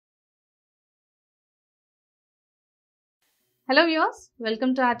Hello viewers,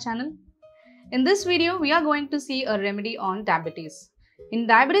 welcome to our channel. In this video, we are going to see a remedy on diabetes. In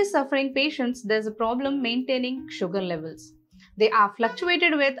diabetes suffering patients, there is a problem maintaining sugar levels. They are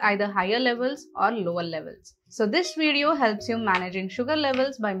fluctuated with either higher levels or lower levels. So this video helps you managing sugar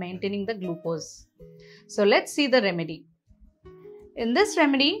levels by maintaining the glucose. So let's see the remedy. In this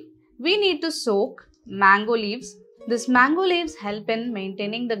remedy, we need to soak mango leaves. These mango leaves help in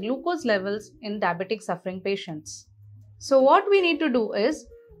maintaining the glucose levels in diabetic suffering patients. So what we need to do is,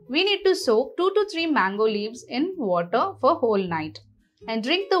 we need to soak 2 to 3 mango leaves in water for whole night and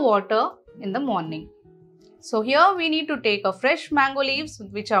drink the water in the morning. So here we need to take a fresh mango leaves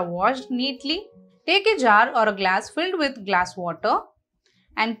which are washed neatly. Take a jar or a glass filled with glass water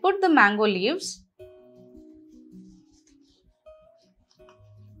and put the mango leaves.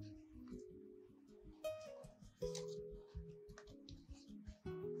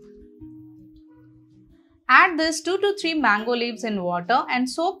 Add this 2 to 3 mango leaves in water and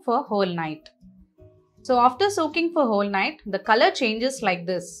soak for whole night. So after soaking for whole night, the color changes like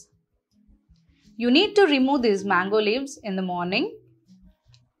this. You need to remove these mango leaves in the morning.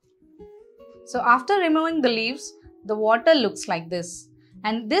 So after removing the leaves, the water looks like this.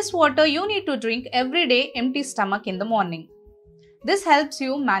 And this water you need to drink every day empty stomach in the morning. This helps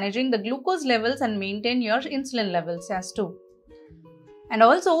you managing the glucose levels and maintain your insulin levels as too. And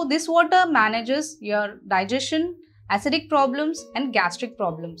also this water manages your digestion, acidic problems and gastric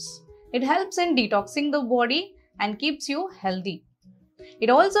problems. It helps in detoxing the body and keeps you healthy. It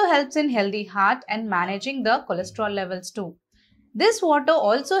also helps in healthy heart and managing the cholesterol levels too. This water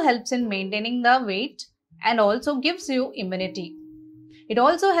also helps in maintaining the weight and also gives you immunity. It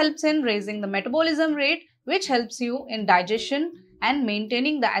also helps in raising the metabolism rate, which helps you in digestion and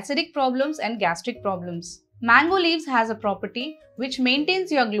maintaining the acidic problems and gastric problems. Mango leaves has a property which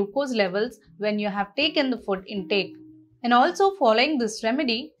maintains your glucose levels when you have taken the food intake. And also following this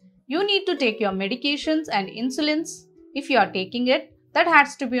remedy, you need to take your medications and insulins. If you are taking it, that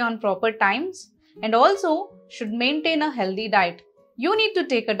has to be on proper times and also should maintain a healthy diet. You need to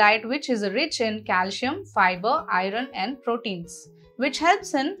take a diet which is rich in calcium, fiber, iron and proteins, which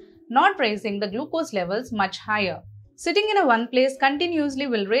helps in not raising the glucose levels much higher. Sitting in one place continuously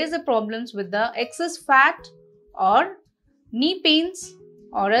will raise the problems with the excess fat or knee pains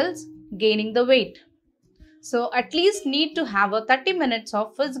or else gaining the weight. So at least need to have a 30 minutes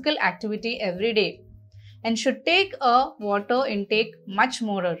of physical activity every day and should take a water intake much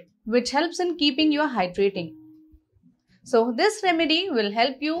more, which helps in keeping you hydrating. So this remedy will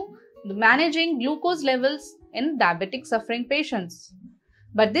help you managing glucose levels in diabetic suffering patients.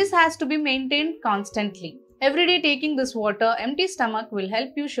 But this has to be maintained constantly. Every day taking this water empty stomach will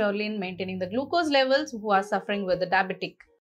help you surely in maintaining the glucose levels who are suffering with the diabetic.